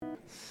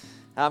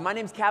My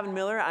name's Kevin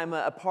Miller. I'm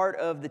a part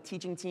of the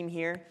teaching team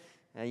here.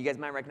 You guys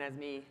might recognize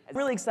me. I'm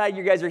really excited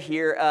you guys are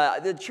here.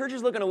 The church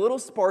is looking a little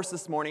sparse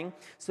this morning,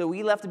 so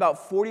we left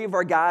about 40 of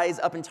our guys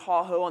up in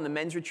Tahoe on the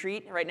men's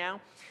retreat right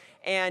now.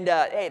 And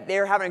hey,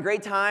 they're having a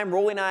great time.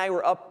 Rolly and I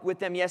were up with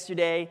them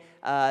yesterday.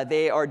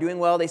 They are doing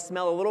well. They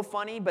smell a little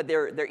funny, but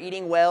they're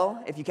eating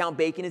well, if you count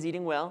bacon as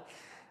eating well.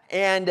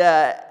 And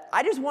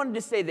I just wanted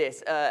to say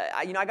this.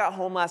 I got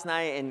home last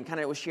night and kind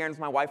of was sharing with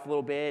my wife a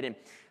little bit, and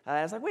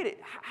I was like, wait,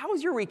 how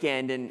was your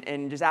weekend?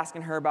 And just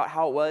asking her about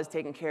how it was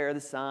taking care of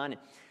the son.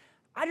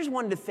 I just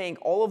wanted to thank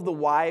all of the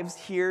wives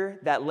here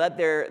that let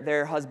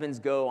their husbands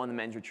go on the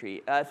men's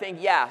retreat.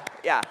 Yeah.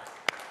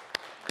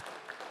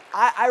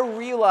 I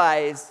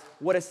realize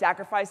what a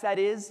sacrifice that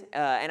is,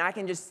 and I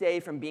can just say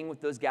from being with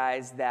those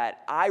guys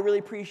that I really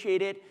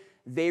appreciate it,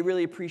 they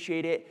really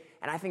appreciate it,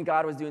 and I think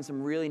God was doing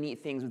some really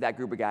neat things with that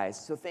group of guys.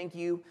 So thank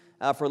you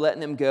for letting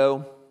them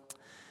go.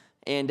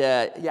 And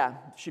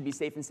should be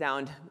safe and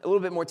sound. A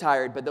little bit more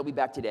tired, but they'll be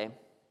back today.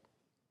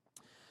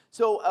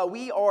 So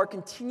we are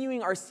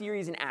continuing our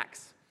series in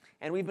Acts,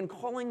 and we've been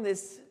calling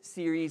this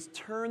series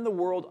Turn the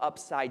World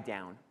Upside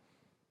Down,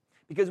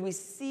 because we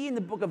see in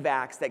the book of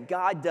Acts that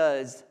God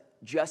does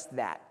just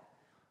that.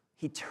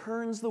 He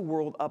turns the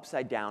world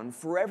upside down,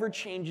 forever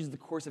changes the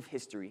course of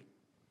history,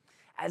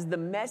 as the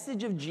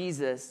message of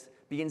Jesus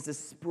begins to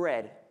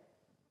spread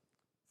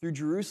through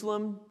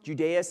Jerusalem,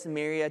 Judea,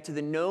 Samaria, to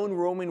the known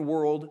Roman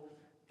world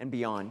and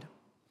beyond.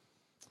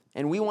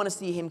 And we want to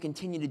see him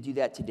continue to do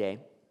that today.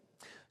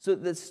 So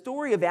the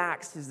story of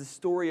Acts is the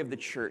story of the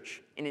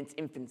church in its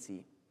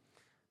infancy.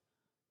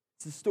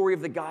 It's the story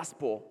of the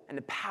gospel and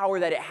the power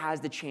that it has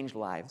to change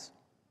lives.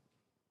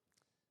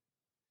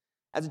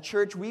 As a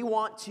church, we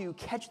want to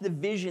catch the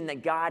vision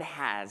that God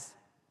has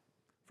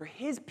for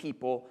his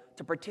people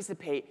to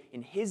participate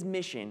in his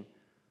mission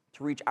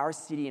to reach our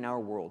city and our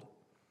world.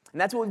 And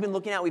that's what we've been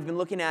looking at. We've been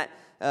looking at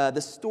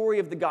the story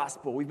of the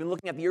gospel. We've been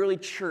looking at the early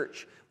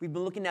church. We've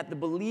been looking at the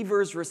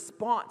believers'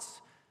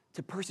 response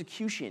to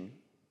persecution.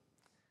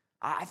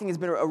 I think it's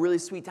been a really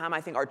sweet time.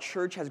 I think our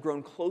church has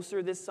grown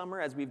closer this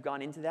summer as we've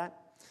gone into that.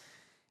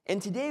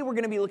 And today we're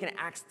going to be looking at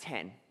Acts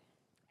 10.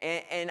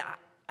 And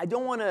I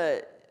don't want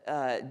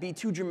to be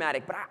too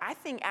dramatic, but I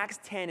think Acts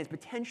 10 is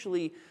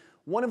potentially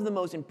one of the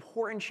most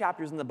important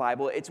chapters in the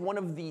Bible. It's one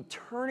of the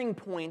turning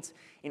points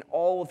in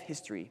all of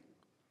history.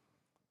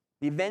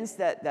 The events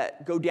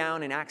that go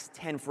down in Acts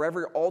 10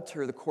 forever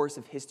alter the course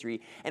of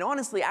history. And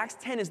honestly, Acts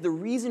 10 is the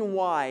reason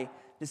why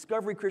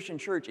Discovery Christian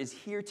Church is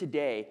here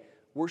today,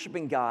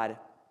 worshiping God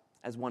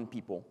as one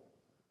people.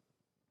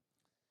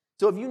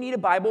 So if you need a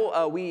Bible,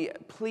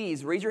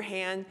 please raise your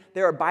hand.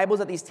 There are Bibles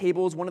at these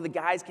tables. One of the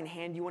guys can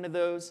hand you one of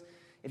those.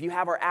 If you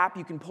have our app,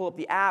 you can pull up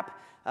the app.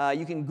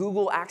 You can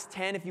Google Acts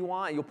 10 if you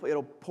want.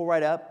 It'll pull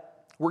right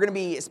up. We're going to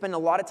be spending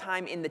a lot of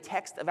time in the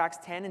text of Acts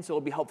 10, and so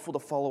it'll be helpful to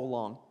follow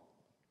along.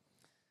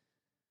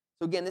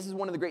 So again, this is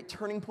one of the great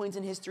turning points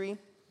in history.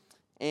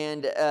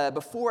 And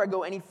before I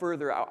go any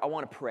further, I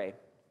want to pray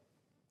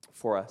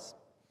for us.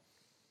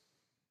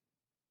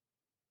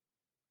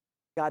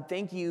 God,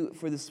 thank you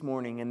for this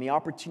morning and the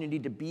opportunity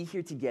to be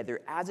here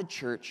together as a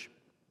church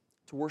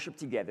to worship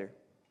together.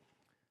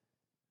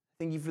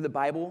 Thank you for the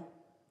Bible,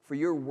 for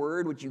your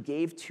word, which you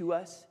gave to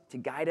us to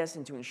guide us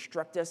and to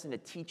instruct us and to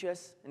teach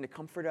us and to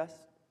comfort us.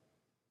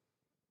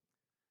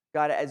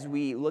 God, as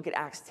we look at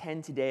Acts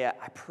 10 today,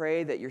 I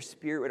pray that your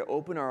Spirit would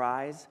open our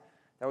eyes,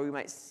 that we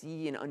might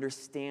see and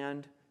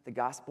understand the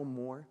gospel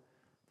more,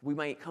 that we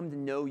might come to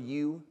know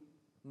you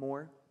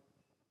more,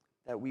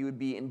 that we would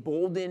be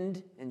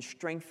emboldened and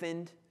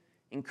strengthened,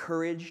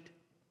 encouraged,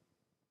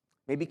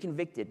 maybe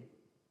convicted.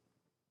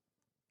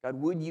 God,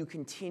 would you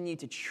continue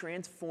to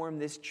transform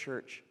this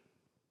church?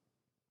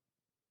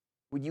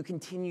 Would you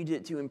continue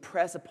to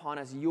impress upon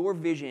us your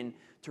vision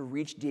to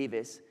reach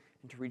Davis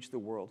and to reach the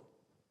world?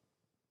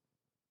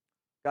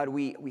 God,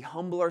 we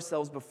humble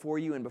ourselves before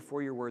you and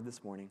before your word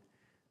this morning.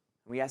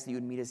 We ask that you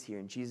would meet us here.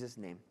 In Jesus'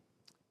 name,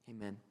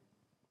 amen.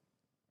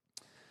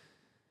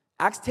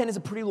 Acts 10 is a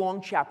pretty long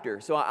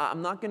chapter, so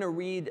I'm not going to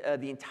read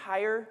the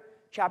entire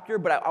chapter,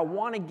 but I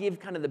want to give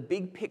kind of the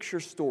big picture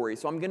story.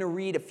 So I'm going to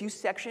read a few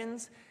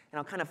sections, and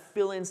I'll kind of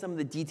fill in some of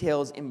the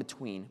details in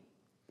between. You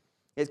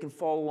guys can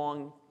follow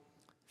along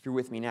if you're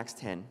with me in Acts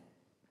 10.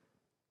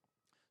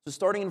 So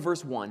starting in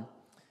verse 1,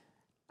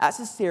 at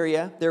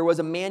Caesarea, there was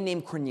a man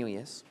named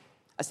Cornelius,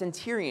 a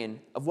centurion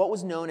of what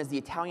was known as the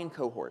Italian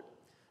cohort,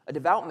 a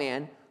devout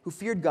man who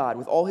feared God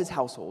with all his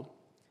household,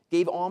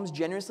 gave alms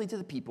generously to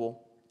the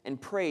people,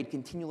 and prayed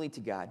continually to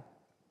God.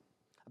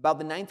 About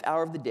the 9th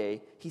hour of the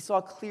day, he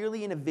saw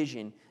clearly in a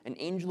vision an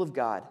angel of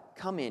God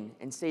come in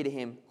and say to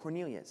him,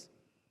 Cornelius.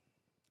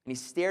 And he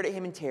stared at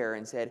him in terror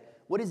and said,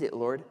 What is it,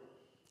 Lord?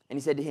 And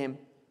he said to him,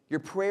 Your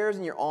prayers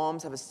and your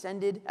alms have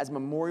ascended as a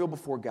memorial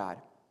before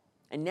God.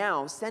 And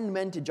now send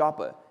men to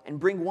Joppa and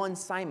bring one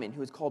Simon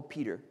who is called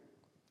Peter.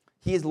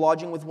 He is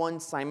lodging with one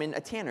Simon,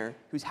 a tanner,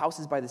 whose house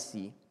is by the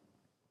sea.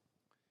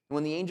 And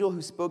when the angel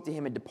who spoke to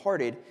him had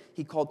departed,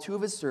 he called two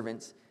of his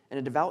servants and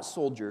a devout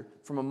soldier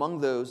from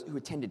among those who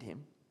attended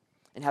him.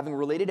 And having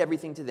related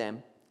everything to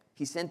them,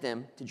 he sent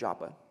them to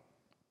Joppa.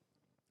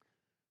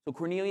 So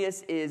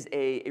Cornelius is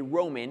a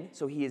Roman,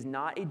 so he is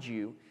not a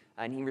Jew,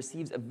 and he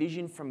receives a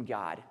vision from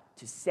God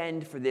to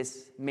send for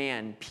this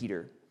man,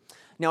 Peter.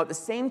 Now, at the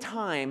same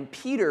time,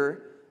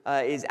 Peter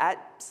is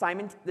at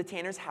Simon the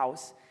tanner's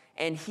house,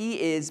 and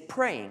he is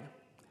praying.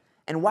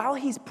 And while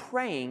he's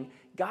praying,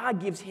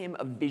 God gives him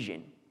a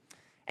vision.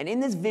 And in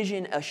this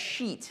vision, a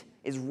sheet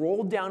is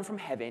rolled down from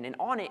heaven, and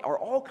on it are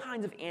all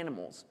kinds of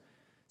animals.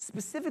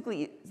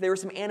 Specifically, there were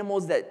some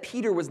animals that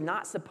Peter was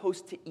not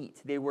supposed to eat.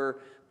 They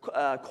were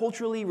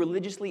culturally,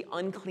 religiously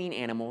unclean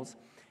animals,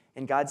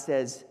 and God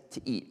says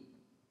to eat.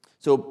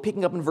 So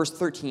picking up in verse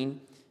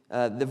 13,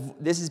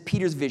 this is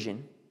Peter's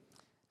vision.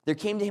 There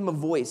came a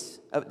voice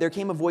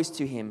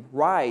to him,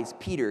 "Rise,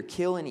 Peter,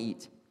 kill and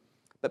eat."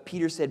 But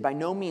Peter said, "By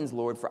no means,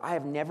 Lord, for I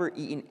have never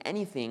eaten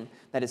anything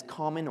that is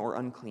common or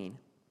unclean."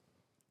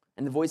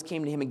 And the voice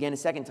came to him again a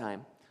second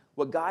time,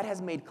 "What God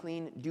has made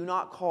clean, do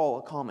not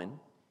call common."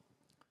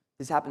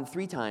 This happened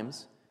 3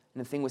 times,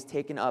 and the thing was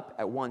taken up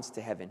at once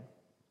to heaven.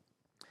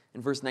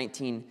 In verse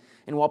 19,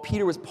 and while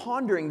Peter was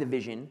pondering the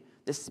vision,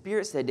 the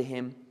Spirit said to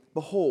him,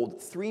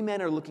 "Behold, 3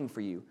 men are looking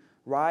for you.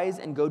 Rise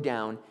and go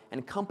down and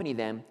accompany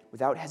them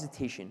without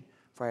hesitation,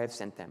 for I have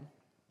sent them."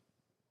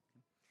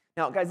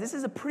 Now, guys, this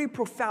is a pretty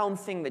profound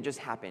thing that just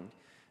happened.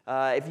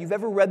 If you've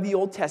ever read the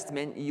Old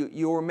Testament,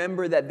 you'll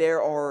remember that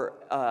there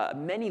are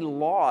many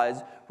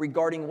laws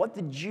regarding what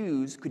the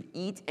Jews could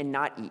eat and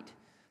not eat,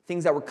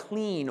 things that were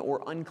clean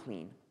or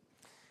unclean.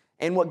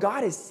 And what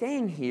God is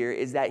saying here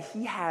is that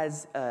he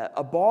has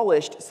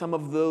abolished some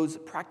of those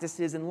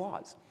practices and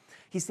laws.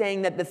 He's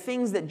saying that the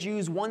things that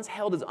Jews once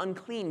held as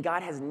unclean,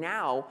 God has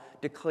now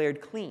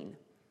declared clean.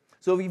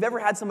 So if you've ever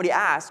had somebody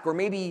ask, or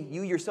maybe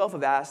you yourself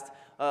have asked,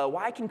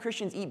 why can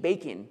Christians eat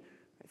bacon?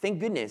 Thank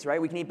goodness,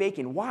 right? We can eat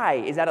bacon. Why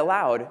is that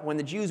allowed when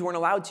the Jews weren't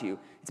allowed to?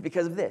 It's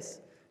because of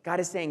this. God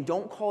is saying,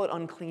 don't call it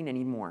unclean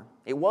anymore.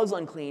 It was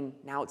unclean,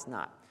 now it's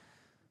not.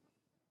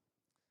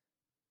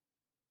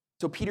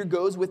 So Peter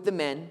goes with the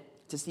men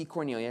to see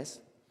Cornelius.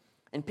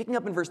 And picking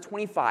up in verse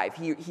 25,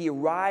 he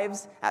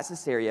arrives at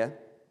Caesarea.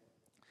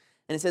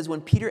 And it says,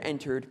 when Peter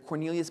entered,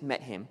 Cornelius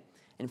met him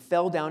and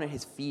fell down at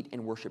his feet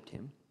and worshipped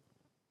him.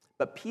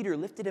 But Peter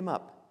lifted him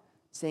up,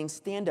 saying,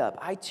 "Stand up,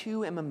 I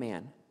too am a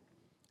man."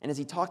 And as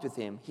he talked with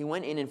him, he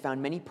went in and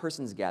found many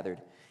persons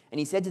gathered. And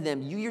he said to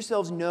them, "You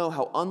yourselves know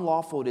how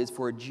unlawful it is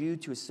for a Jew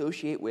to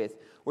associate with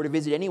or to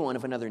visit anyone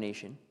of another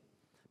nation.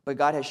 But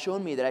God has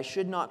shown me that I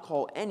should not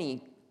call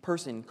any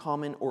person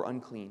common or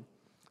unclean.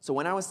 So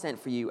when I was sent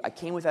for you, I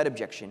came without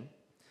objection.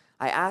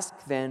 I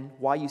asked then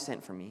why you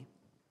sent for me."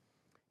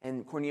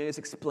 And Cornelius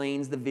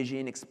explains the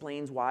vision,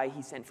 explains why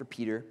he sent for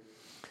Peter.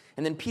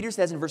 And then Peter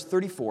says in verse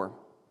 34, it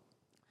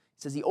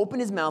says, he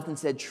opened his mouth and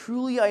said,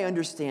 "Truly I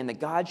understand that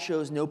God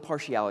shows no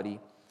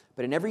partiality,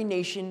 but in every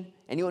nation,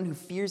 anyone who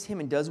fears him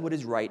and does what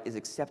is right is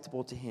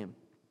acceptable to him.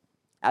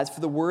 As for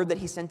the word that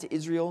he sent to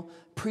Israel,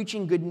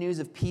 preaching good news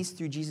of peace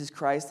through Jesus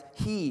Christ,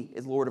 he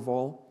is Lord of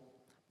all.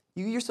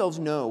 You yourselves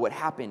know what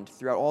happened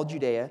throughout all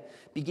Judea,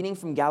 beginning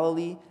from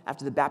Galilee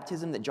after the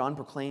baptism that John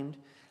proclaimed,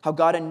 how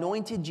God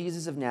anointed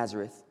Jesus of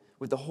Nazareth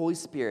with the Holy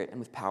Spirit and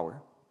with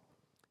power.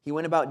 He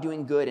went about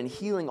doing good and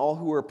healing all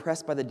who were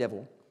oppressed by the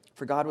devil,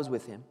 for God was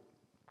with him.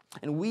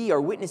 And we are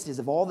witnesses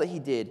of all that he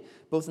did,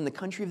 both in the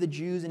country of the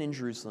Jews and in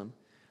Jerusalem.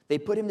 They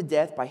put him to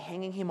death by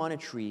hanging him on a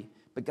tree,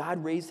 but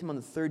God raised him on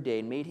the 3rd day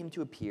and made him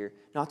to appear,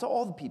 not to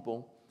all the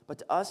people, but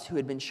to us who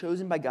had been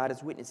chosen by God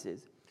as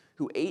witnesses,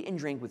 who ate and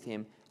drank with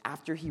him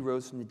after he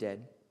rose from the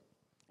dead.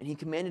 And he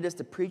commanded us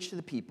to preach to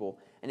the people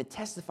and to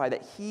testify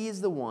that he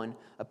is the one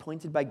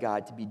appointed by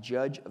God to be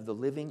judge of the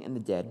living and the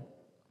dead.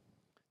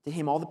 To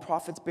him all the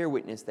prophets bear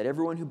witness that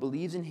everyone who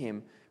believes in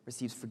him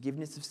receives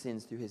forgiveness of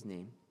sins through his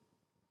name."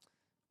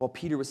 While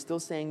Peter was still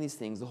saying these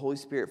things, the Holy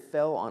Spirit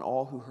fell on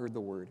all who heard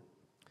the word.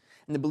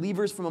 And the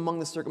believers from among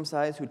the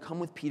circumcised who had come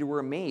with Peter were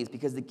amazed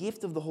because the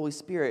gift of the Holy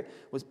Spirit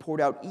was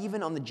poured out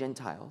even on the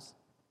Gentiles.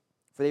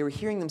 For they were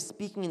hearing them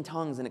speaking in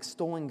tongues and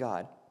extolling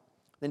God.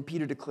 Then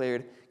Peter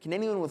declared, "Can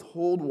anyone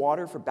withhold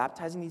water for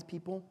baptizing these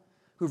people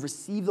who have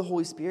received the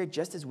Holy Spirit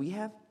just as we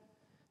have?"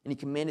 And he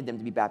commanded them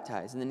to be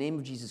baptized in the name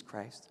of Jesus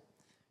Christ.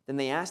 Then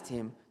they asked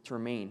him to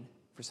remain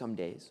for some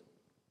days.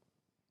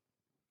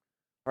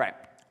 All right,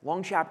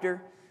 long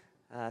chapter.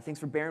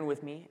 Thanks for bearing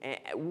with me.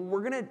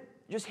 We're going to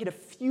just hit a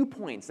few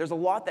points. There's a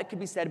lot that could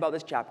be said about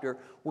this chapter.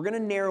 We're going to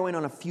narrow in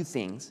on a few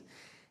things.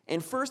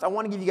 And first, I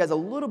want to give you guys a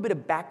little bit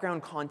of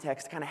background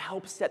context to kind of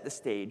help set the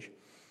stage.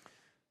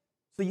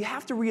 So you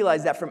have to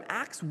realize that from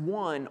Acts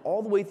 1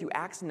 all the way through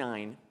Acts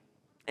 9,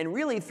 and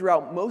really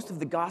throughout most of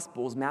the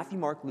Gospels, Matthew,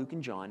 Mark, Luke,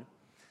 and John,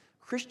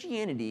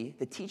 Christianity,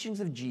 the teachings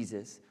of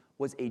Jesus,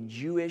 was a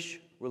Jewish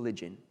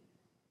religion.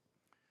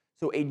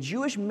 So a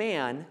Jewish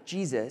man,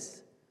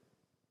 Jesus,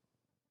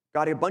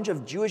 got a bunch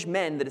of Jewish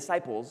men, the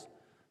disciples,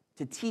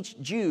 to teach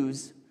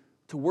Jews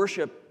to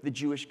worship the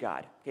Jewish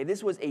God. Okay,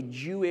 this was a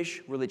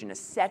Jewish religion, a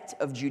sect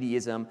of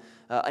Judaism,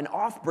 an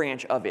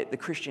off-branch of it, the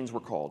Christians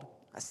were called,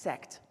 a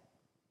sect.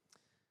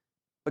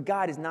 But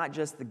God is not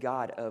just the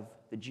God of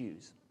the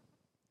Jews.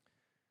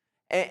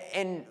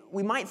 And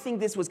we might think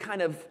this was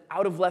kind of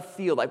out of left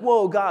field, like,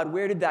 whoa, God,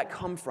 where did that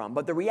come from?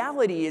 But the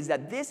reality is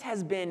that this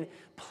has been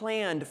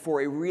planned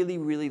for a really,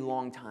 really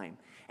long time.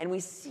 And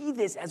we see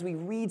this as we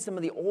read some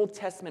of the Old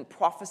Testament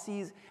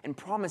prophecies and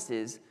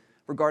promises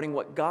regarding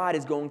what God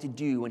is going to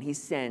do when he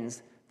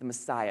sends the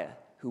Messiah,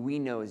 who we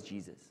know as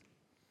Jesus.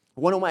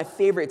 One of my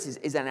favorites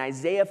is in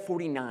Isaiah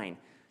 49,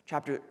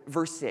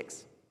 verse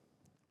 6.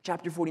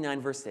 Chapter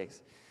 49, verse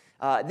 6.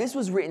 This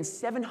was written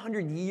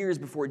 700 years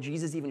before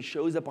Jesus even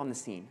shows up on the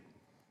scene.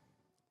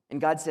 And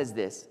God says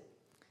this.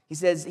 He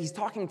says, he's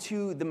talking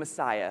to the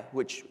Messiah,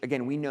 which,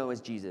 again, we know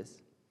as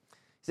Jesus.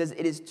 He says,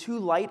 "It is too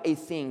light a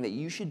thing that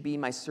you should be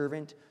my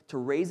servant to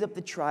raise up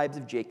the tribes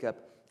of Jacob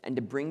and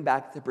to bring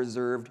back the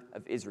preserved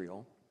of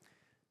Israel."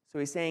 So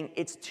he's saying,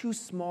 it's too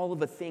small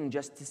of a thing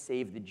just to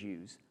save the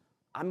Jews.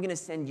 I'm going to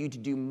send you to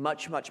do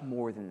much, much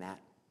more than that.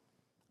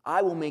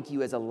 I will make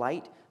you as a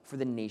light for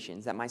the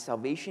nations, that my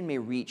salvation may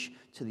reach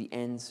to the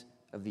ends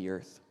of the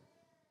earth.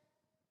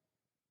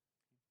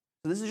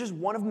 So this is just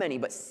one of many,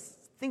 but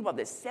think about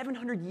this.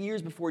 700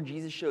 years before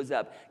Jesus shows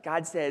up,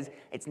 God says,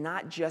 it's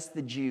not just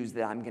the Jews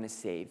that I'm going to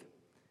save.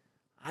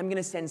 I'm going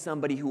to send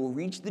somebody who will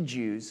reach the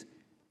Jews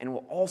and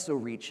will also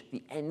reach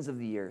the ends of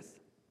the earth,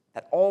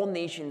 that all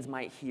nations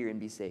might hear and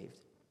be saved.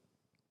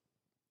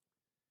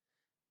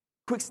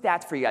 Quick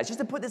stats for you guys, just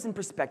to put this in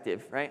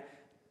perspective, right?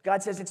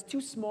 God says it's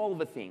too small of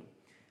a thing.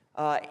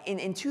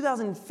 In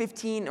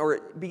 2015, or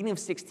beginning of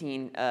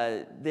 16,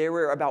 there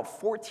were about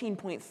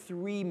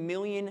 14.3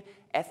 million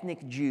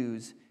ethnic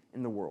Jews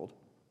in the world.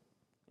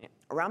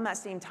 Around that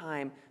same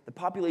time, the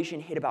population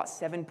hit about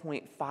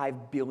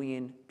 7.5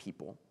 billion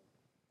people.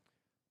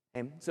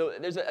 Okay? So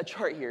there's a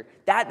chart here.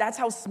 That's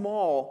how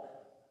small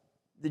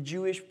the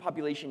Jewish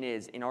population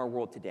is in our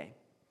world today.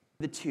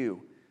 The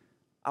two.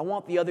 I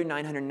want the other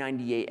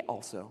 998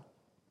 also.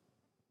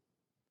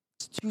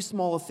 It's too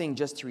small a thing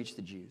just to reach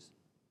the Jews.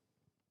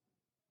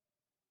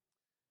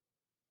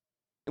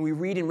 And we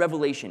read in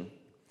Revelation,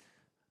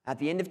 at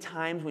the end of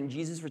times when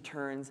Jesus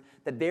returns,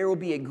 that there will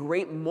be a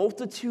great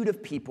multitude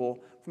of people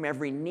from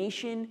every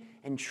nation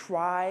and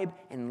tribe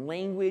and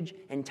language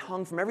and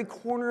tongue, from every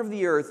corner of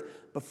the earth,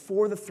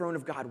 before the throne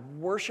of God,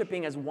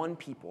 worshiping as one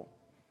people.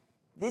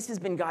 This has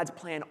been God's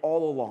plan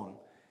all along,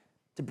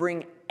 to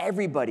bring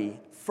everybody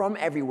from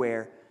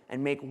everywhere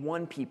and make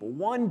one people,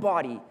 one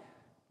body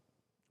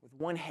with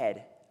one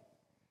head,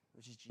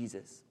 which is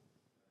Jesus.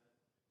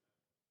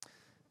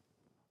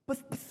 But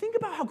think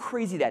about how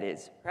crazy that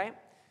is, right?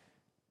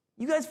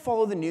 You guys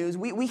follow the news.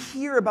 We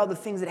hear about the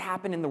things that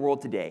happen in the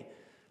world today,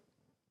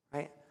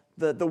 right?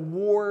 The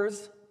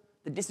wars,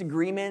 the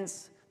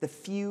disagreements, the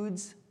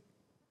feuds.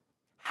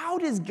 How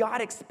does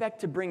God expect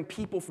to bring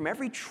people from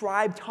every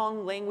tribe,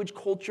 tongue, language,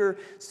 culture,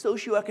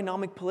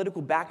 socioeconomic,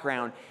 political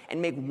background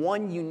and make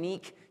one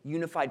unique,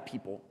 unified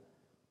people?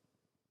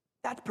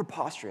 That's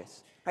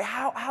preposterous. Right?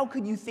 How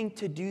could you think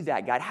to do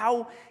that, God?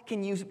 How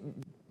can you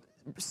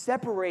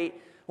separate,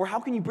 or how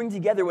can you bring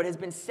together what has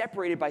been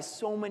separated by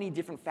so many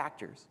different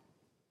factors?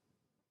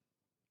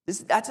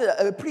 That's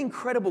a pretty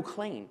incredible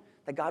claim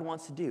that God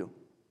wants to do.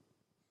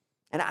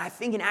 And I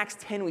think in Acts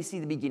 10 we see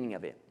the beginning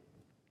of it.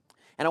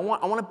 And I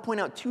want to point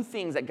out two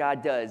things that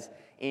God does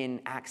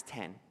in Acts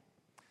 10 to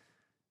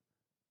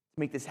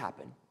make this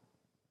happen.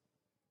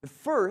 The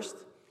first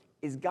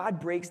is God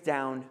breaks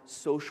down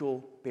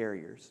social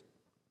barriers.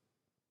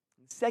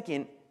 The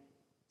second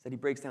is that he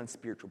breaks down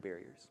spiritual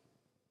barriers.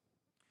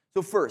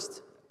 So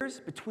first,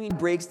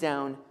 breaks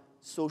down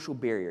social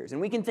barriers.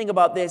 And we can think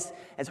about this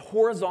as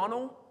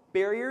horizontal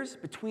barriers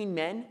between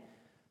men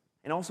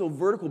and also a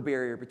vertical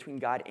barrier between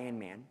God and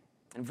man.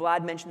 And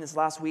Vlad mentioned this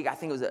last week. I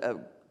think it was a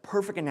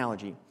perfect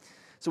analogy.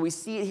 So we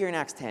see it here in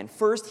Acts 10.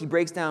 First, he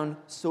breaks down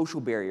social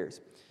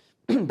barriers.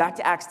 Back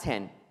to Acts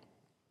 10,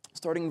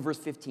 starting in verse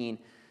 15.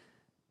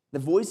 The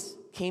voice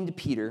came to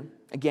Peter,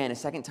 again, a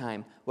second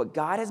time, "What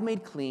God has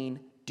made clean,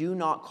 do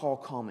not call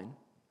common." And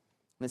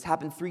this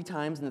happened 3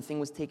 times, and the thing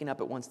was taken up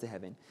at once to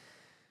heaven.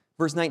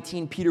 Verse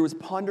 19, Peter was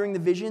pondering the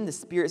vision. The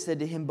Spirit said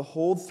to him,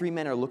 "Behold, 3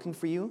 men are looking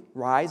for you.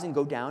 Rise and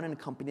go down and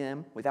accompany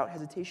them without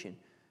hesitation,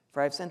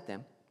 for I have sent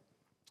them."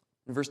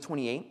 In verse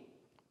 28,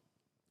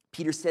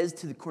 Peter says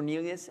to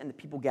Cornelius and the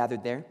people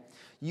gathered there,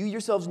 "You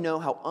yourselves know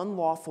how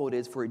unlawful it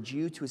is for a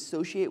Jew to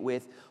associate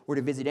with or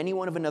to visit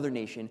anyone of another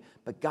nation,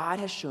 but God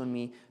has shown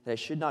me that I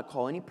should not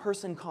call any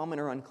person common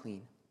or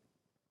unclean.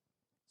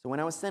 So when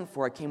I was sent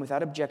for, I came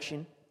without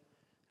objection,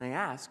 and I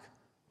asked,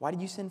 'Why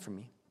did you send for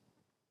me?'"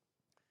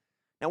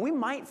 Now we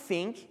might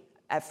think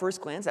at first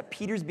glance that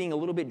Peter's being a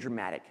little bit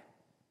dramatic.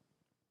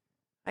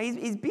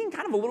 He's being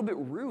kind of a little bit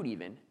rude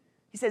even.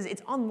 He says,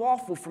 "It's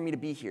unlawful for me to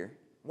be here.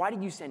 Why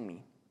did you send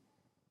me?"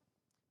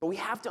 But we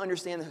have to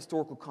understand the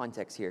historical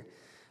context here.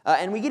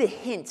 And we get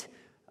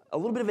a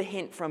little bit of a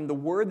hint from the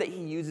word that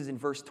he uses in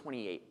verse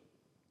 28.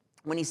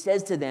 When he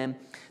says to them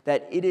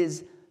that it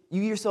is,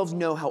 "You yourselves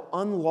know how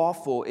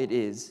unlawful it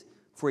is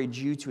for a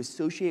Jew to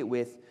associate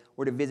with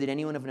or to visit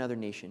anyone of another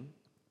nation."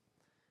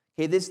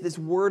 Okay, this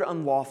word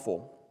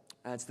unlawful,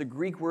 it's the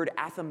Greek word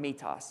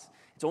athametos.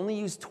 It's only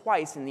used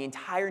twice in the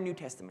entire New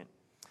Testament.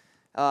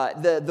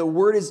 The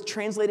word is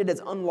translated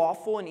as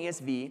unlawful in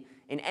ESV.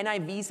 In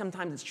NIV,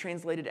 sometimes it's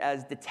translated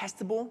as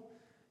detestable.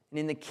 And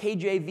in the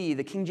KJV,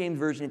 the King James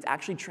Version, it's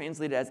actually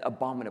translated as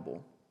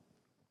abominable.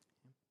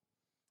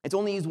 It's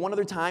only used one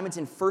other time. It's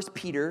in 1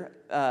 Peter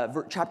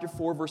chapter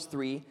 4, verse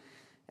 3.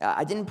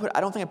 I don't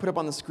think I put it up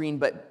on the screen,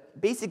 but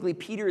basically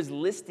Peter is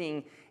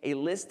listing a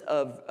list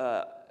of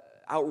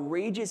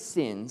outrageous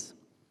sins.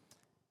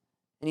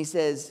 And he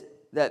says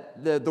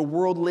that the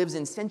world lives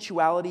in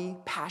sensuality,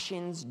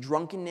 passions,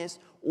 drunkenness,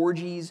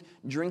 orgies,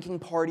 drinking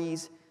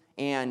parties,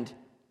 and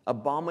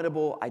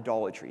abominable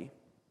idolatry.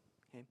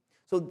 Okay?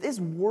 So this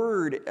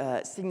word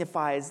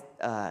signifies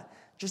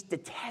just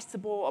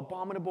detestable,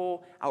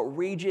 abominable,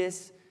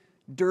 outrageous,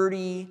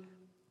 dirty.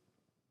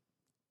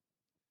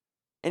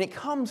 And it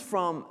comes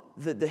from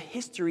the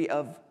history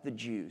of the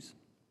Jews.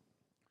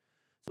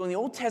 So in the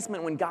Old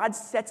Testament, when God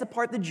sets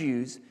apart the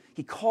Jews,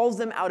 he calls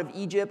them out of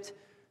Egypt.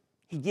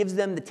 He gives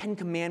them the 10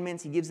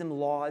 Commandments. He gives them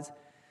laws.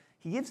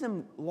 He gives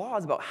them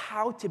laws about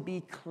how to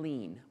be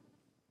clean,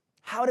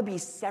 how to be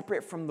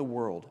separate from the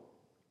world.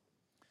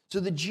 So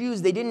the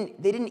Jews, they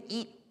didn't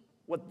eat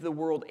what the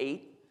world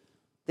ate.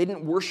 They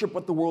didn't worship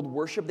what the world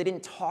worshiped. They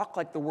didn't talk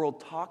like the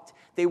world talked.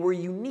 They were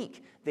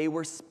unique. They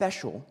were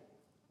special.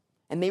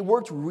 And they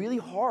worked really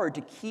hard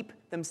to keep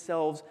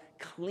themselves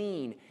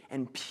clean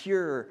and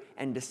pure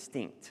and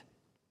distinct.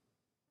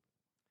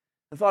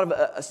 I thought of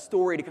a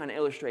story to kind of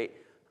illustrate.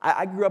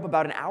 I grew up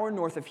about an hour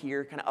north of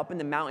here, kind of up in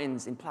the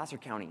mountains in Placer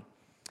County.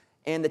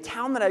 And the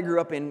town that I grew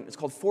up in is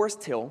called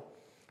Forest Hill,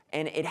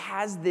 and it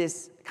has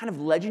this kind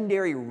of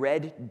legendary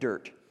red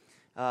dirt.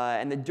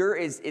 And the dirt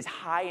is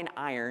high in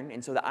iron,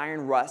 and so the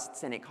iron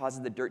rusts, and it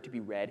causes the dirt to be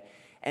red.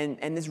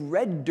 And this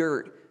red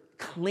dirt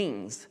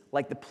clings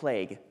like the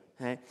plague.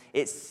 Okay?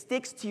 It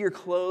sticks to your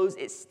clothes,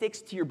 it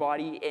sticks to your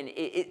body, and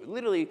it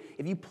literally,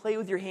 if you play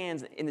with your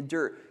hands in the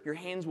dirt, your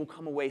hands will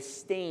come away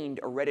stained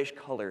a reddish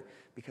color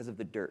because of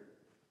the dirt.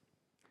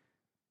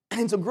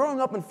 And so growing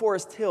up in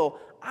Forest Hill,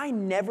 I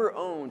never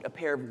owned a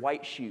pair of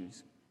white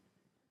shoes.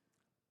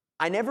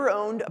 I never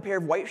owned a pair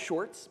of white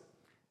shorts,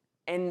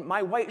 and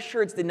my white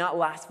shirts did not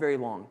last very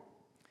long.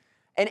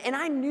 And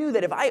I knew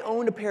that if I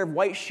owned a pair of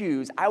white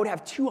shoes, I would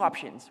have two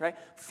options, right?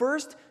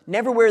 First,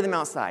 never wear them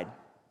outside.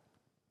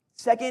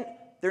 Second,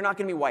 they're not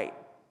going to be white.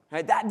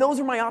 Right? Those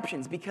are my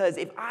options, because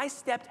if I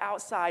stepped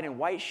outside in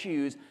white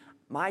shoes,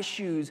 my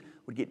shoes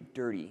would get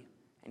dirty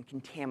and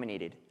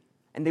contaminated,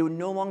 and they would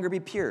no longer be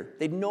pure.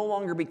 They'd no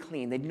longer be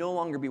clean. They'd no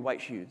longer be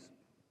white shoes.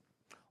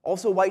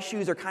 Also, white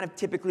shoes are kind of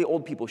typically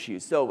old people's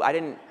shoes, so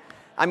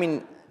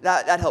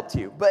that helped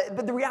too.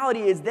 But the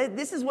reality is that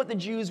this is what the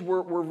Jews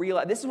were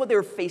realizing. This is what they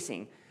were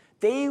facing.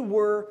 They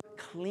were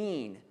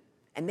clean,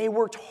 and they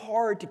worked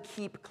hard to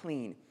keep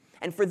clean.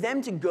 And for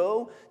them to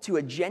go to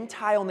a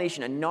Gentile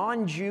nation, a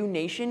non-Jew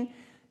nation,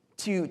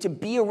 to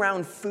be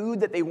around food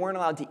that they weren't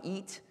allowed to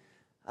eat,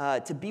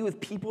 to be with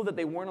people that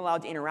they weren't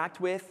allowed to interact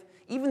with,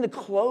 even the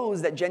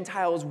clothes that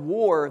Gentiles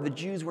wore, the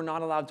Jews were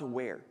not allowed to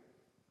wear.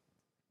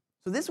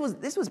 So this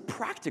was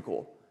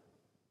practical.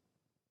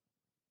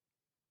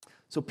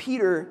 So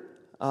Peter,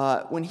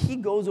 when he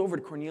goes over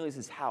to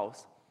Cornelius'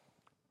 house,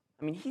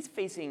 he's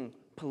facing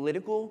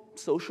political,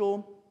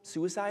 social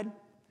suicide.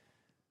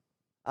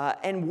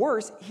 And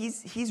worse,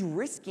 he's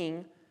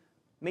risking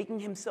making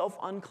himself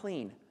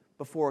unclean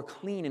before a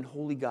clean and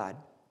holy God.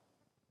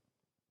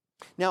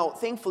 Now,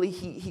 thankfully,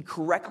 he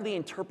correctly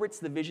interprets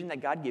the vision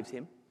that God gives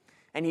him,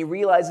 and he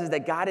realizes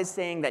that God is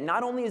saying that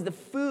not only is the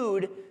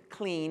food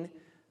clean,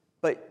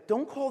 but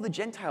don't call the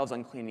Gentiles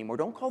unclean anymore.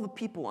 Don't call the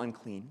people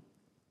unclean.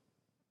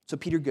 So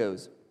Peter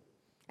goes.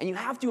 And you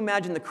have to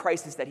imagine the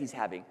crisis that he's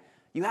having.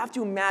 You have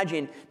to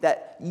imagine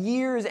that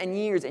years and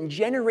years and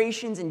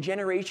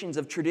generations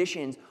of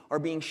traditions are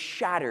being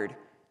shattered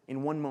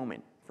in one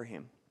moment for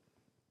him.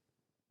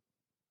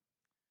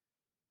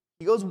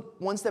 He goes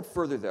one step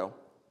further, though.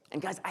 And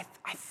guys, I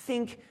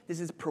think this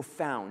is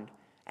profound.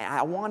 And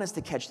I want us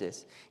to catch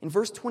this. In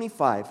verse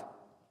 25,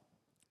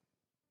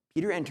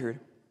 Peter entered.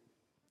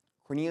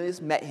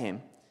 Cornelius met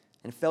him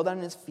and fell down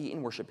at his feet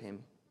and worshiped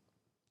him.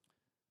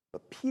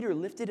 But Peter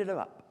lifted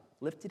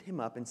him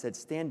up and said,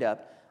 "Stand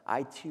up.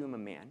 I too am a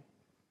man."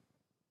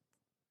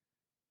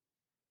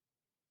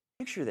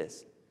 Picture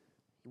this.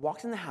 He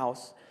walks in the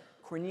house.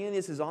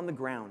 Cornelius is on the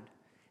ground.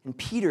 And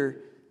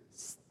Peter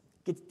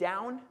gets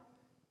down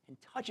and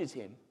touches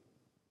him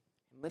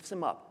and lifts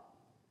him up.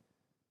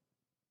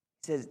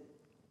 He says,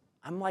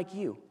 "I'm like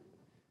you.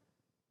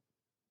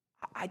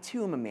 I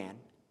too am a man.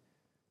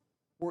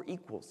 We're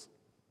equals."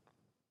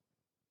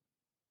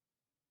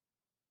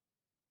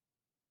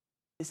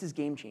 This is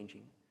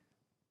game-changing.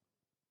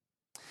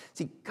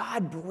 See,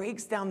 God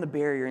breaks down the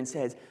barrier and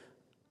says,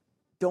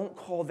 don't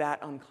call that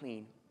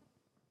unclean.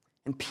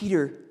 And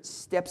Peter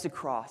steps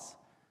across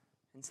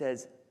and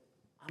says,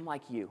 I'm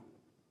like you.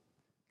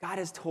 God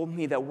has told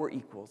me that we're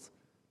equals,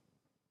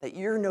 that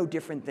you're no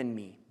different than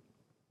me.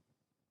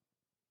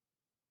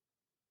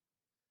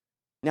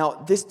 Now,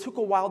 this took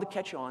a while to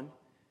catch on,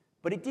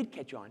 but it did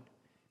catch on.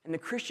 And the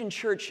Christian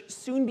church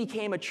soon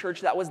became a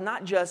church that was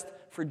not just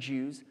for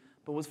Jews,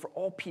 but was for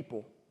all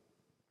people.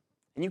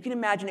 And you can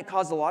imagine it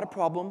caused a lot of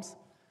problems.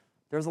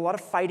 There was a lot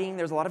of fighting.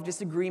 There was a lot of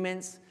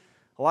disagreements,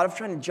 a lot of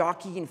trying to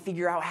jockey and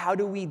figure out, how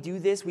do we do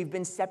this? We've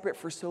been separate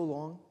for so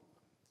long.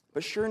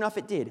 But sure enough,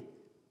 it did.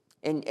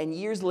 And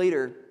years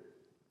later,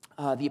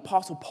 the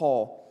Apostle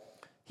Paul,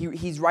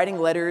 he's writing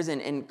letters,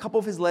 and a couple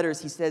of his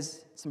letters, he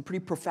says some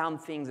pretty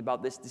profound things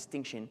about this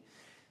distinction.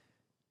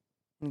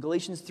 In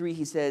Galatians 3,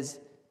 he says,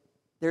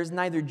 "There's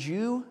neither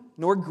Jew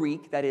nor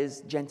Greek," that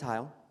is,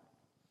 Gentile,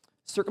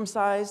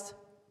 circumcised,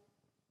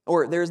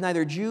 or there is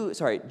neither Jew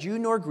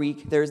nor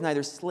Greek, there is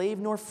neither slave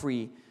nor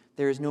free,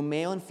 there is no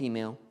male and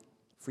female,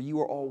 for you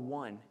are all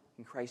one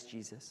in Christ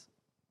Jesus.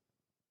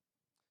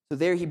 So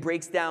there he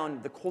breaks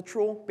down the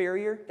cultural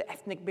barrier, the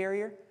ethnic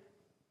barrier.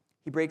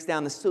 He breaks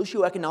down the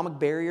socioeconomic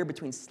barrier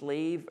between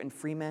slave and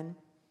free men.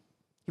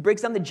 He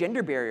breaks down the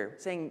gender barrier,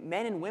 saying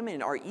men and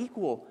women are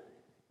equal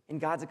in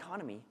God's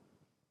economy.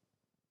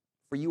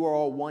 For you are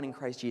all one in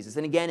Christ Jesus.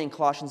 And again in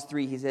Colossians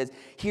 3, he says,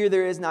 "Here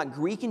there is not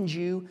Greek and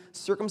Jew,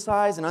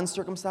 circumcised and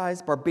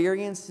uncircumcised,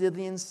 barbarian,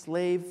 Scythian,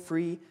 slave,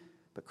 free,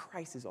 but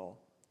Christ is all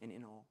and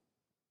in all."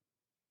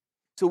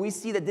 So we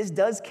see that this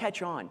does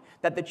catch on,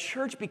 that the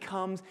church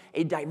becomes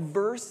a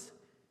diverse,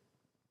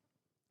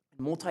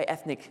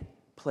 multi-ethnic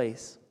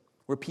place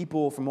where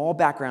people from all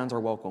backgrounds are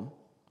welcome.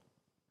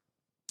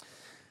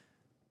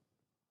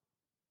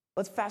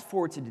 Let's fast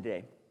forward to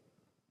today.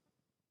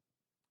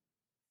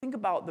 Think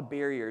about the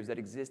barriers that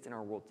exist in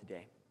our world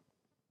today.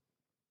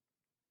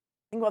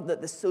 Think about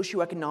the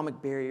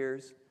socioeconomic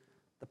barriers,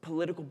 the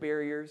political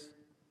barriers,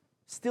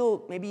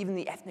 still maybe even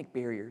the ethnic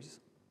barriers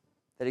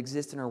that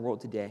exist in our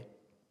world today.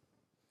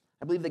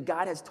 I believe that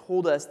God has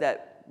told us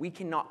that we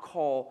cannot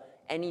call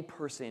any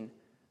person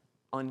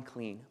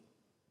unclean.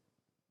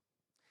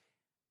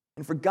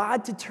 And for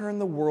God to turn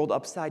the world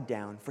upside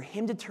down, for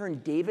him to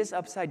turn Davis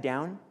upside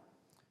down,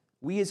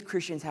 we as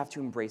Christians have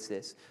to embrace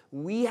this.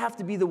 We have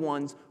to be the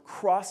ones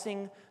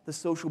crossing the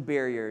social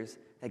barriers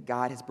that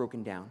God has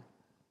broken down.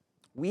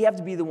 We have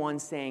to be the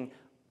ones saying,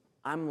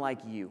 "I'm like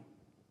you.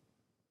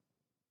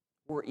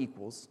 We're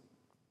equals."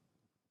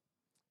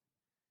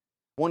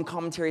 One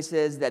commentary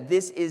says that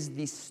this is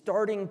the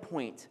starting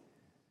point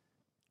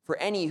for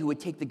any who would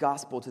take the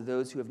gospel to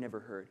those who have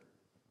never heard,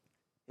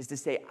 is to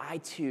say, "I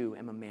too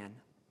am a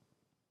man."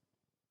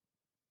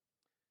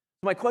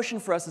 My question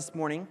for us this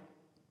morning: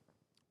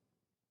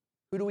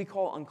 who do we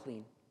call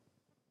unclean?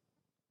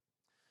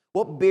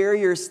 What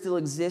barriers still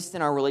exist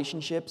in our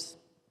relationships?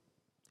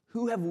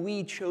 Who have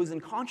we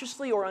chosen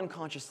consciously or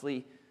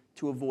unconsciously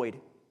to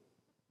avoid?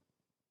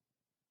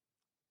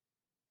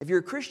 If you're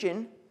a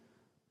Christian,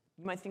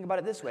 you might think about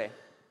it this way.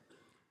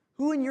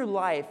 Who in your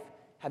life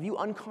have you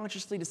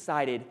unconsciously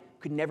decided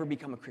could never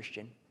become a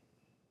Christian?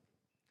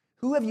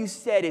 Who have you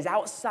said is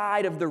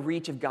outside of the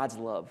reach of God's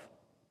love?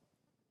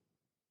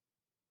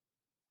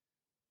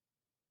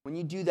 When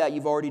you do that,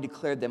 you've already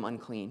declared them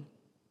unclean.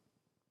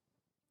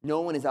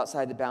 No one is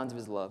outside the bounds of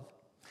his love.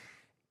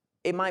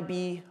 It might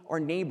be our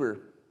neighbor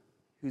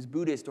who's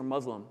Buddhist or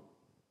Muslim.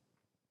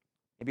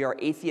 Maybe our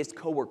atheist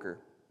coworker.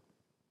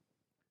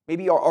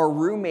 Maybe our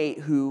roommate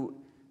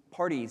who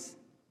parties,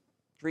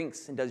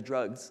 drinks, and does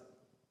drugs. It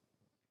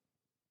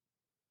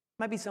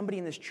might be somebody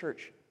in this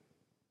church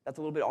that's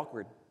a little bit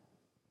awkward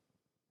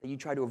that you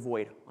try to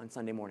avoid on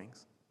Sunday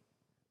mornings.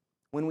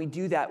 When we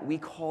do that, we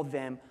call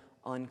them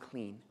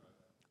unclean,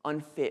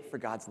 unfit for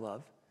God's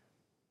love.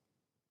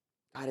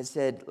 God has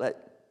said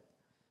that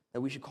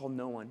we should call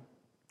no one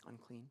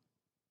unclean.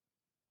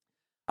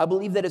 I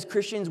believe that as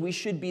Christians, we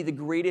should be the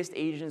greatest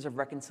agents of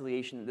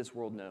reconciliation that this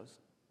world knows.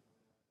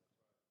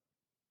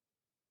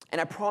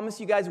 And I promise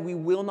you guys, we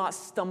will not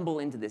stumble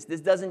into this.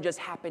 This doesn't just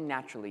happen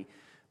naturally.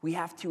 We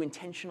have to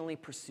intentionally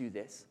pursue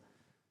this.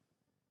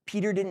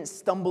 Peter didn't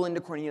stumble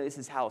into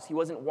Cornelius' house. He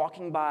wasn't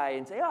walking by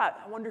and say,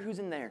 I wonder who's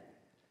in there.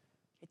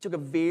 It took a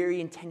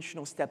very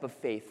intentional step of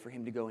faith for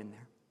him to go in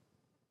there.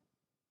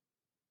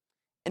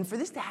 And for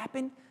this to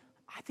happen,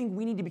 I think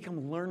we need to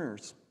become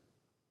learners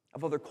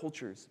of other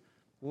cultures,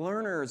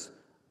 learners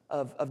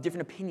of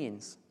different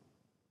opinions.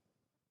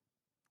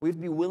 We have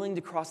to be willing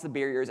to cross the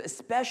barriers,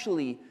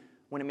 especially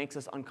when it makes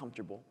us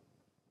uncomfortable.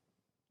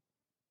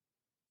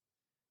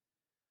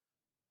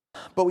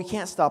 But we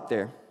can't stop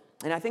there.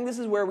 And I think this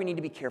is where we need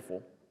to be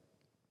careful.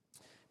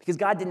 Because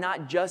God did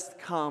not just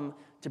come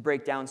to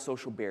break down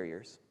social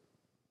barriers.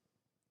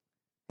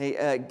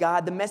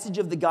 God, the message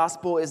of the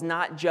gospel is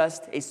not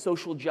just a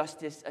social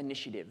justice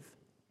initiative.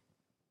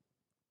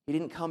 He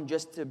didn't come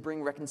just to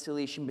bring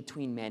reconciliation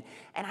between men.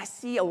 And I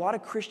see a lot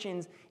of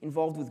Christians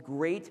involved with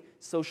great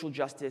social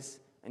justice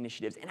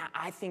initiatives, and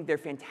I think they're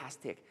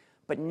fantastic,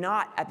 but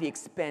not at the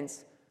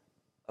expense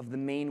of the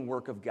main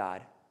work of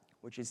God,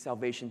 which is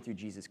salvation through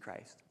Jesus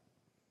Christ.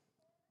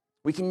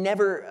 We can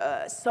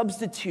never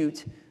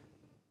substitute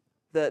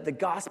the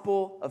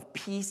gospel of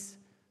peace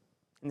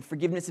and the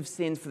forgiveness of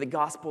sins for the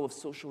gospel of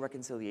social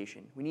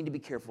reconciliation. We need to be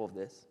careful of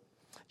this.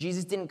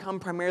 Jesus didn't come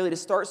primarily to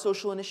start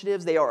social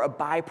initiatives. They are a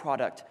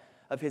byproduct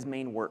of his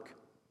main work,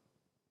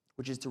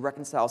 which is to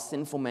reconcile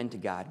sinful men to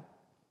God.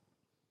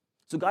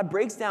 So God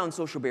breaks down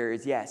social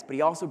barriers, yes, but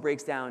he also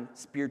breaks down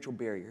spiritual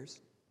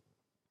barriers.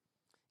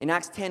 In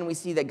Acts 10, we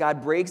see that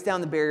God breaks down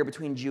the barrier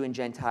between Jew and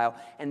Gentile,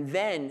 and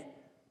then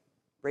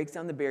breaks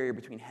down the barrier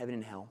between heaven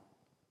and hell.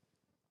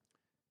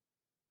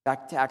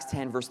 Back to Acts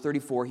 10, verse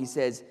 34, he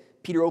says,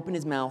 Peter opened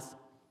his mouth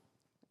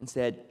and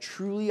said,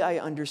 "Truly I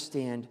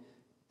understand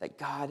that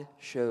God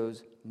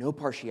shows no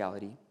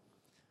partiality,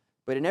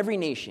 but in every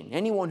nation,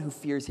 anyone who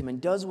fears him and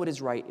does what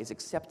is right is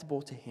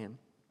acceptable to him.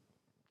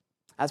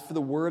 As for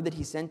the word that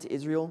he sent to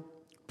Israel,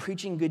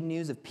 preaching good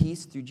news of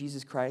peace through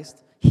Jesus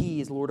Christ,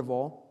 he is Lord of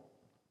all.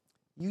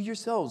 You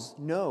yourselves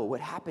know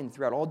what happened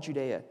throughout all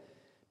Judea,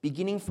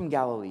 beginning from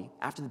Galilee,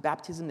 after the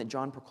baptism that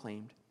John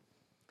proclaimed,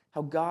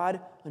 how God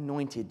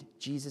anointed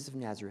Jesus of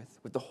Nazareth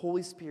with the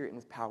Holy Spirit and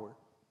with power.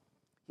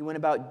 He went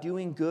about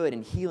doing good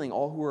and healing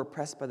all who were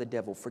oppressed by the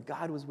devil, for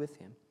God was with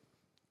him.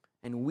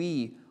 And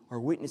we are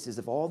witnesses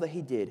of all that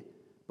he did,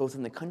 both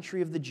in the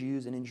country of the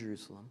Jews and in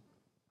Jerusalem.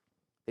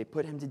 They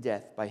put him to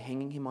death by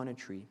hanging him on a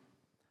tree.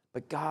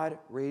 But God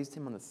raised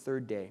him on the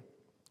third day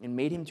and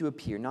made him to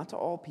appear, not to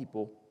all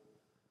people,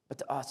 but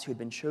to us who had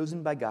been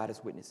chosen by God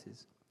as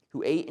witnesses,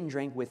 who ate and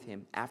drank with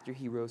him after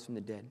he rose from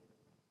the dead.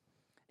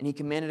 And he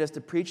commanded us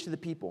to preach to the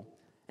people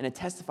and to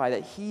testify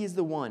that he is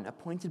the one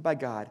appointed by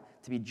God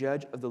to be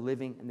judge of the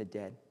living and the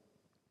dead.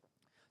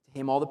 To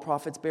him all the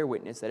prophets bear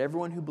witness that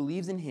everyone who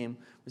believes in him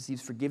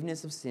receives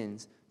forgiveness of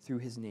sins through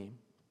his name."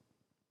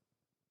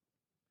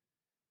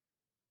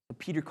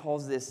 Peter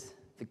calls this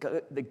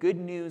the good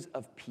news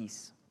of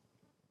peace.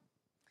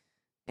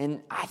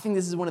 And I think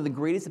this is one of the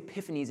greatest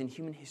epiphanies in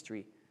human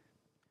history,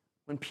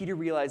 when Peter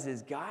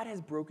realizes God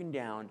has broken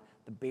down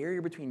the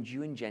barrier between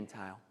Jew and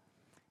Gentile,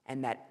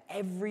 and that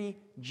every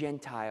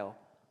Gentile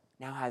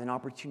now has an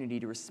opportunity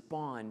to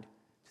respond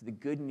to the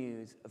good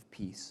news of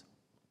peace.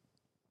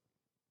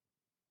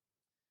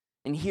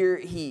 And here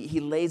he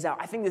lays out,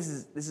 I think this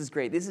is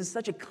great. This is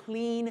such a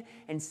clean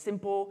and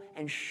simple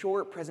and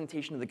short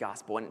presentation of the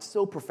gospel, and it's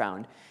so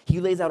profound.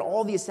 He lays out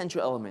all the essential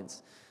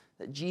elements.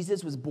 That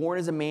Jesus was born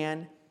as a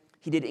man.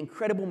 He did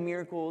incredible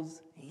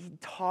miracles. He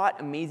taught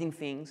amazing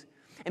things.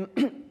 And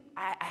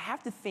I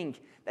have to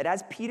think that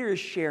as Peter is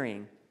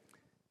sharing,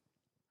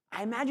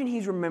 I imagine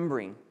he's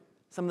remembering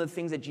some of the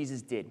things that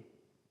Jesus did.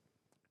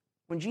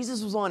 When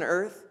Jesus was on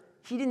earth,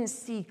 he didn't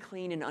see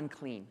clean and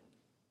unclean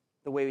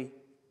the way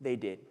they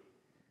did.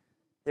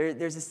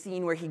 There's a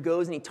scene where he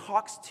goes and he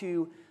talks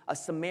to a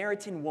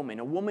Samaritan woman,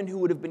 a woman who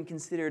would have been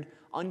considered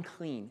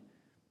unclean.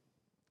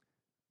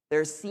 There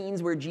are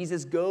scenes where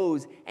Jesus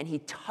goes and he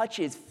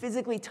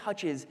physically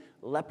touches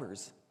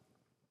lepers,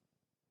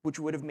 which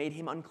would have made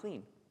him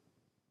unclean.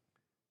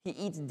 He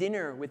eats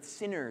dinner with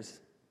sinners,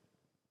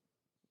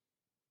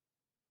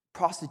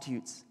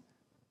 prostitutes.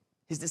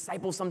 His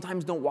disciples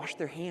sometimes don't wash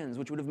their hands,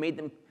 which would have made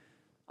them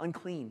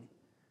unclean.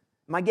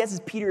 My guess is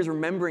Peter is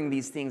remembering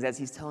these things as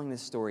he's telling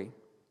this story.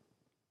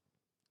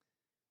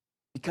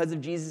 Because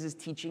of Jesus'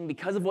 teaching,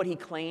 because of what he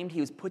claimed, he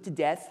was put to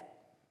death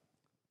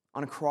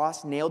on a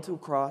cross, nailed to a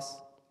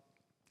cross.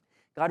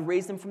 God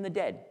raised him from the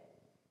dead.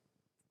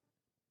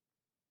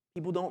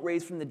 People don't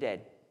raise from the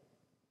dead.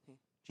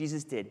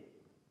 Jesus did.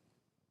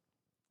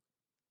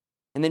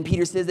 And then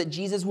Peter says that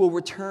Jesus will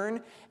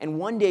return, and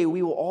one day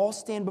we will all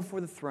stand before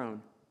the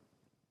throne,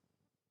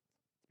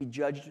 be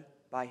judged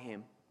by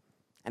him.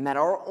 And that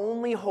our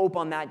only hope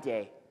on that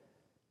day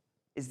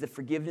is the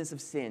forgiveness of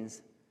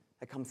sins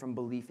that come from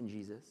belief in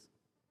Jesus.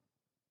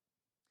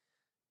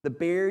 The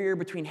barrier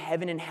between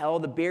heaven and hell,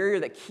 the barrier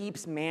that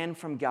keeps man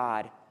from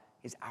God,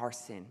 is our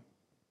sin.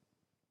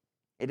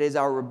 It is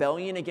our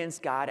rebellion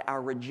against God, our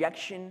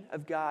rejection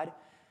of God,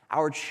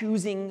 our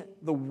choosing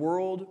the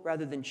world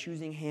rather than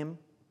choosing him.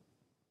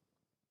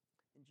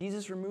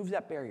 Jesus removes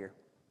that barrier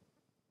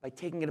by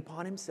taking it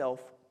upon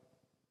himself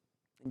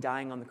and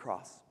dying on the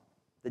cross,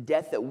 the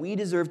death that we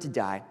deserve to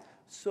die,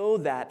 so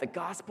that the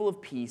gospel of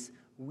peace,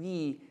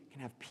 we can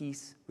have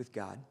peace with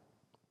God.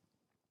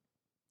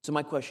 So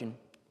my question,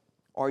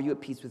 are you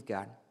at peace with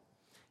God?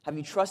 Have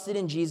you trusted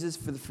in Jesus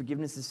for the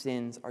forgiveness of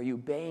sins? Are you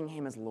obeying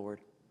him as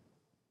Lord?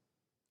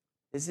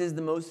 This is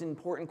the most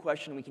important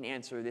question we can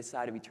answer this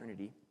side of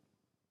eternity.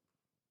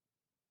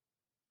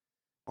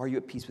 Are you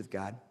at peace with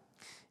God?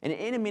 And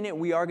in a minute,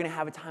 we are going to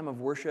have a time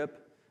of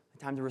worship, a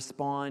time to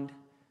respond.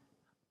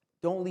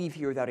 Don't leave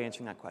here without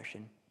answering that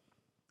question.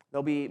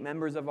 There'll be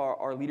members of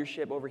our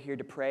leadership over here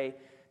to pray,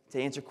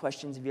 to answer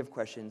questions if you have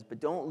questions,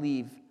 but don't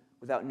leave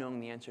without knowing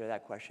the answer to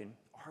that question.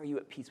 Are you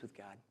at peace with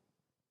God?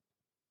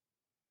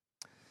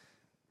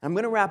 I'm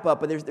going to wrap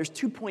up, but there's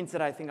 2 points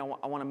that I think I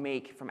want to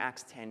make from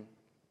Acts 10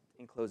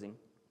 in closing.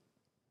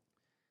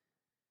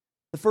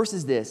 The first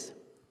is this.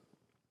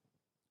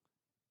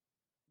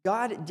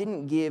 God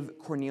didn't give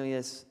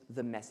Cornelius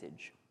the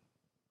message.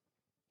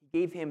 He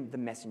gave him the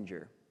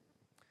messenger.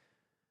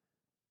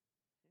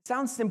 It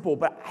sounds simple,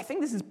 but I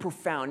think this is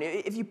profound.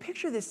 If you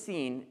picture this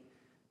scene,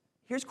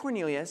 here's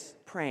Cornelius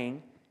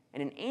praying,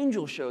 and an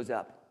angel shows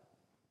up.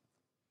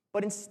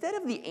 But instead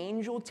of the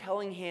angel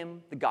telling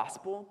him the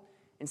gospel,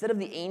 instead of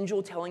the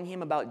angel telling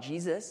him about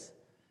Jesus,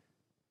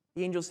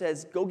 the angel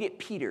says, "Go get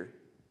Peter."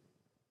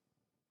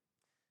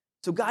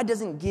 So God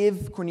doesn't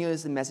give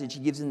Cornelius the message, he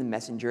gives him the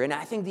messenger. And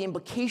I think the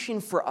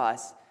implication for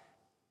us,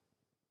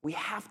 we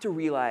have to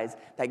realize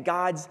that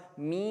God's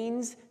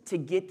means to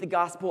get the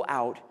gospel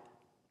out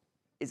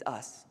is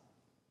us.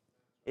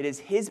 It is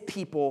his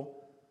people,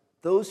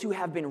 those who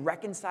have been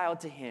reconciled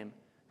to him,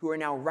 who are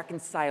now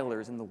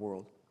reconcilers in the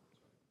world.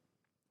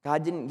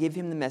 God didn't give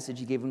him the message,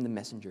 he gave him the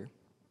messenger.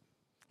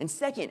 And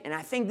second, and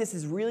I think this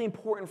is really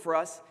important for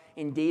us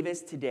in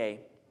Davis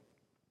today,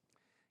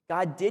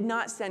 God did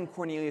not send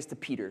Cornelius to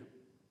Peter.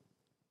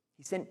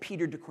 He sent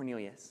Peter to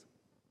Cornelius.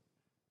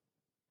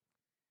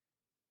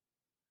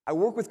 I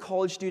work with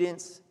college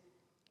students,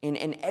 and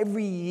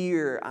every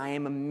year I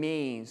am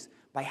amazed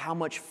by how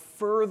much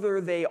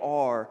further they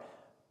are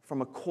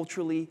from a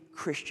culturally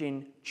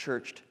Christian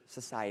churched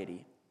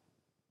society.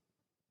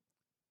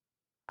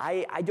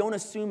 I don't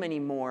assume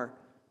anymore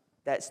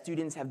that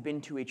students have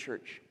been to a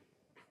church.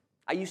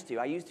 I used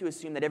to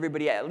assume that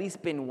everybody had at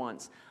least been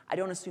once. I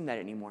don't assume that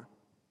anymore.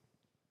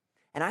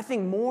 And I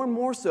think more and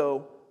more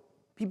so,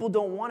 people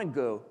don't want to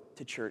go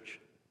to church.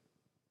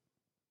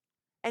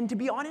 And to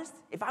be honest,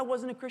 if I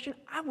wasn't a Christian,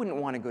 I wouldn't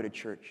want to go to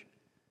church.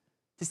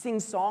 To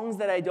sing songs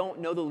that I don't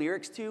know the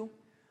lyrics to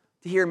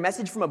hear a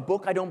message from a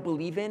book I don't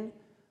believe in,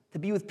 to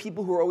be with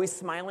people who are always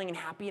smiling and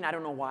happy and I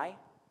don't know why.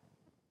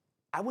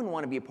 I wouldn't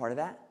want to be a part of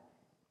that.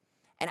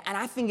 And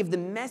I think if the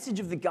message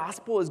of the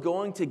gospel is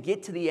going to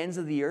get to the ends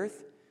of the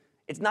earth,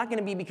 it's not going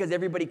to be because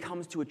everybody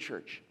comes to a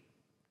church.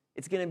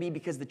 It's going to be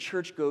because the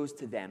church goes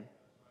to them.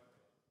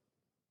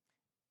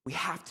 We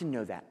have to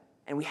know that,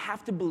 and we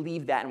have to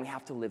believe that, and we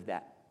have to live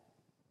that.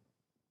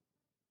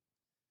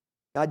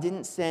 God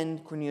didn't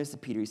send Cornelius to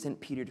Peter. He sent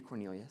Peter to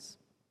Cornelius.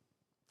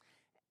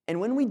 And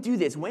when we do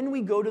this, when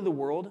we go to the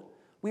world,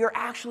 we are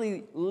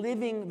actually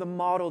living the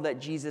model that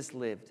Jesus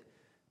lived.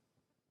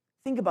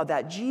 Think about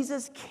that.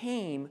 Jesus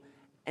came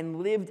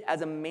and lived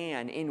as a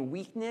man in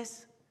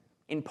weakness,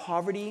 in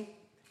poverty.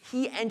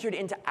 He entered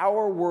into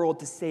our world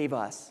to save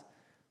us,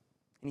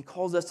 and he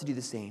calls us to do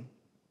the same.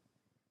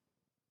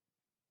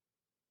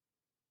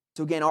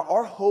 So again,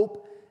 our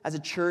hope as a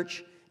church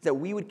is that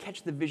we would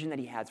catch the vision that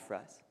he has for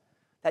us.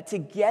 That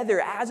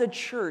together, as a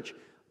church,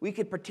 we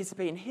could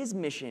participate in his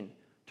mission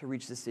to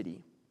reach the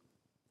city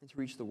and to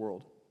reach the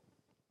world.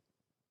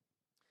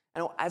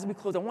 And as we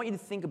close, I want you to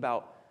think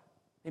about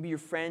maybe your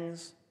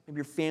friends, maybe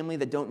your family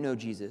that don't know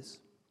Jesus.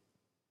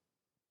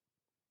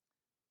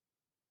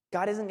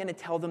 God isn't going to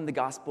tell them the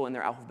gospel in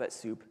their alphabet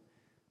soup.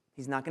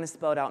 He's not going to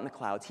spell it out in the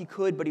clouds. He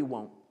could, but he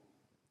won't.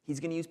 He's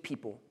going to use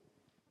people.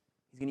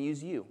 He's going to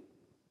use you.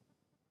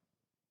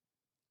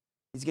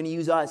 He's going to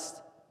use us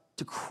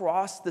to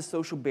cross the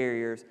social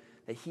barriers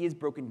that he has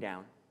broken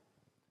down,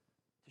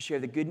 to share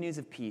the good news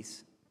of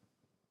peace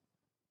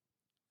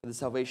for the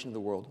salvation of the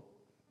world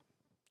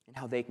and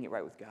how they can get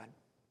right with God.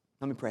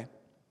 Let me pray.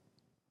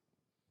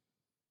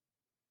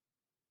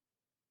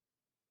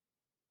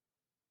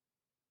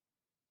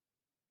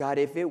 God,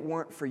 if it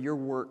weren't for your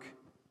work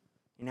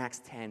in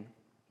Acts 10,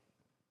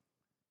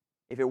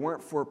 if it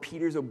weren't for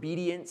Peter's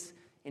obedience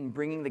in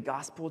bringing the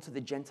gospel to the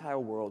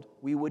Gentile world,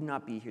 we would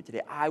not be here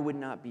today. I would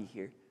not be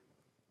here.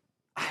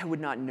 I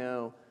would not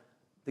know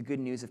the good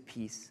news of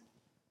peace.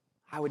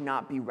 I would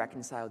not be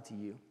reconciled to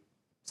you.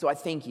 So I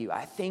thank you.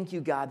 I thank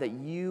you, God, that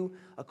you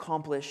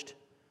accomplished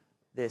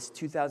this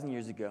 2,000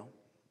 years ago.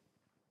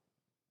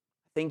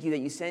 Thank you that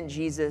you sent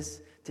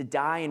Jesus to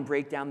die and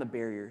break down the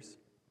barriers.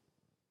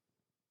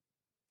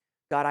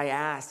 God, I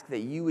ask that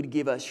you would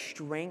give us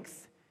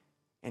strength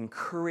and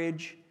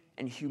courage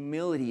and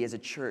humility as a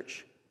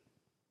church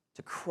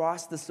to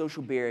cross the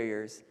social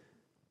barriers.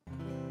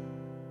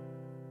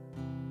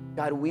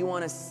 God, we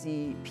want to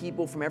see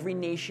people from every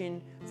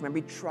nation, from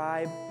every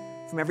tribe,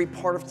 from every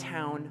part of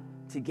town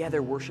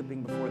together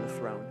worshiping before the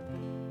throne.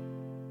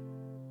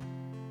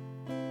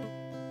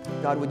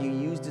 God, would you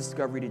use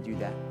Discovery to do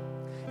that?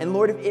 And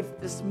Lord, if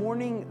this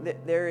morning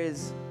that there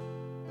is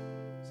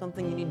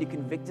something you need to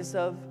convict us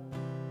of,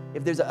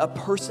 if there's a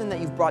person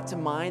that you've brought to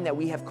mind that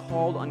we have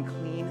called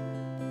unclean,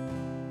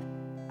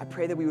 I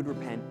pray that we would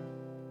repent.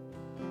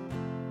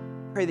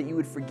 I pray that you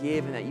would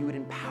forgive and that you would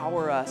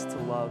empower us to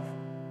love.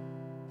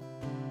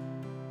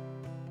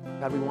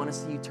 God, we want to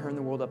see you turn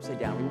the world upside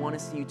down. We want to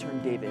see you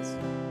turn Davis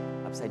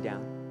upside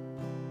down.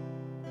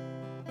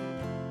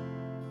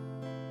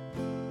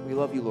 We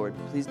love you, Lord.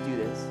 Please do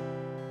this.